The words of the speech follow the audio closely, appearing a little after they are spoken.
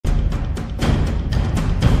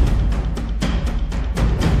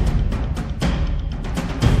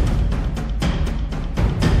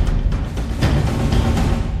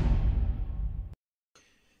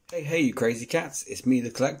Hey you crazy cats, it's me the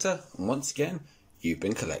collector, and once again, you've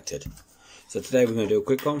been collected. So today we're going to do a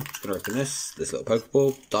quick one. I'm going to open this little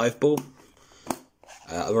Pokeball, dive ball.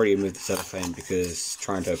 I've already removed the cellophane because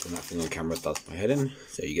trying to open that thing on camera does my head in.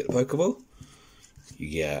 So you get the Pokeball, you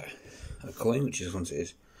get a coin, which is once it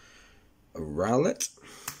is a Rowlet,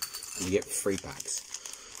 and you get 3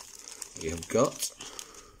 packs. You have got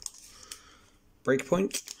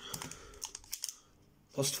Breakpoint,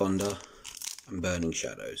 Lost Thunder, and Burning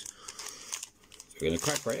Shadows. So we're going to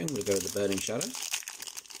crack rating. We'll go with the Burning Shadows.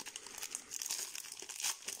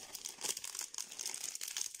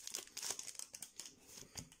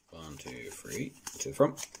 One, two, three, to the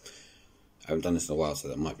front. I haven't done this in a while, so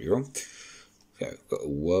that might be wrong. So we've got a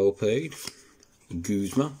Whirlpool,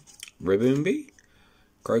 Guzma, Ribombee,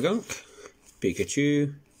 Krogunk,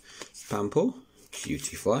 Pikachu, Pampor,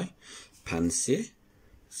 Cutiefly, Pansy,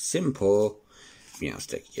 Simple,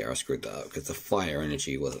 Meowstic. Yeah, I screwed that up because the fire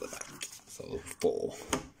energy was at the back. So 4.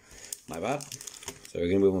 My bad. So we're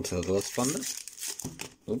going to move on to the Lost Thunder.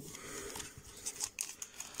 Oop.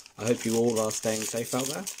 I hope you all are staying safe out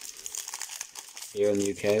there. Here in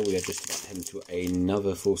the UK, we are just about heading to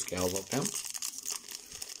another full-scale lockdown.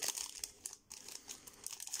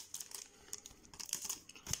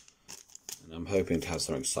 And I'm hoping to have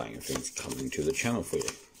some exciting things coming to the channel for you.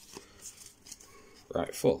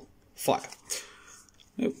 Right, 4. Fire.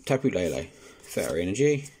 Nope, Tapu Lele, Fairy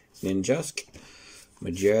Energy, Ninjask,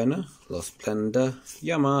 Majourna, Lost Splendor,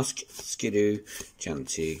 Yamask, Skidoo,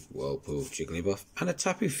 Chansey, Whirlpool, Jigglypuff, and a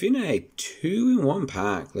Tapu Fini. 2 in 1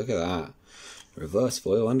 pack. Look at that. Reverse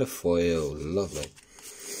foil and a foil. Lovely.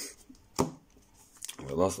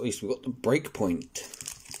 Well, last but least, we've got the Breakpoint.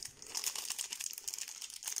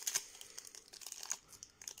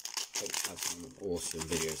 Hope to have some awesome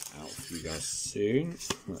videos out for you guys soon.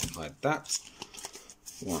 Let's hide that.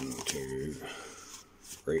 1, 2,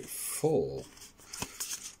 3, 4.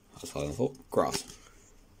 That's hiding 4. Grass.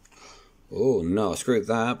 Oh no, I screwed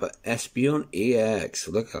that, but Espeon EX.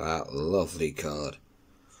 Look at that lovely card.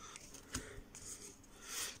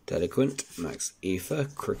 Delinquent, Max Ether,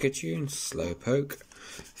 Cricketune, Slowpoke,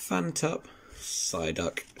 Fantup,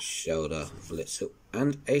 Psyduck, Shelder, Blitzel,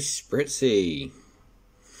 and a Spritzy.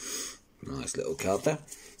 Nice little card there.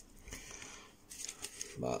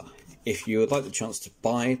 But if you would like the chance to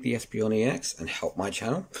buy the Espeon EX and help my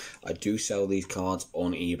channel, I do sell these cards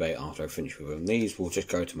on eBay after I finish with them. These will just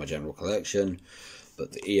go to my general collection,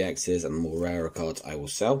 but the EXs and the more rarer cards I will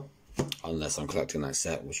sell, unless I'm collecting that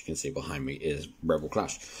set, which you can see behind me is Rebel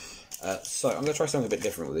Clash. So I'm going to try something a bit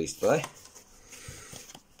different with these today.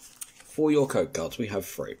 For your code cards, we have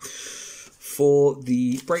 3. For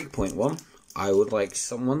the Breakpoint one, I would like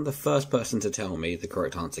someone, the first person to tell me the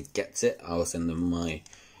correct answer gets it. I'll send them my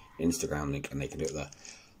Instagram link and they can do it there.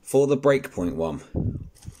 For the Breakpoint one,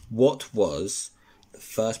 what was the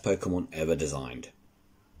first Pokemon ever designed?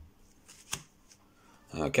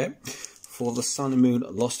 Okay. For the Sun and Moon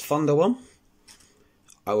Lost Thunder one,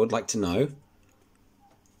 I would like to know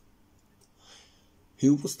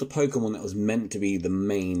who was the Pokemon that was meant to be the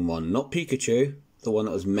main one, not Pikachu, the one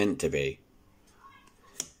that was meant to be.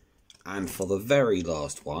 And for the very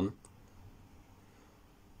last one,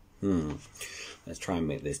 let's try and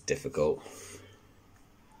make this difficult.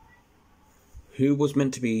 Who was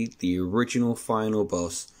meant to be the original final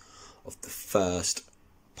boss of the first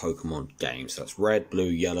Pokemon game? So that's red, blue,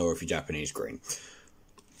 yellow, or if you're Japanese, green.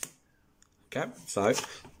 Okay, so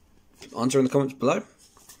answer in the comments below.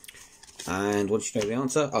 And once you know the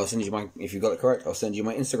answer, I'll send you my, if you got it correct, I'll send you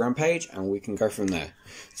my Instagram page and we can go from there.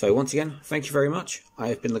 So once again, thank you very much. I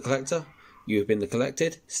have been the collector, you have been the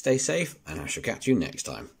collected. Stay safe and I shall catch you next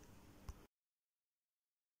time.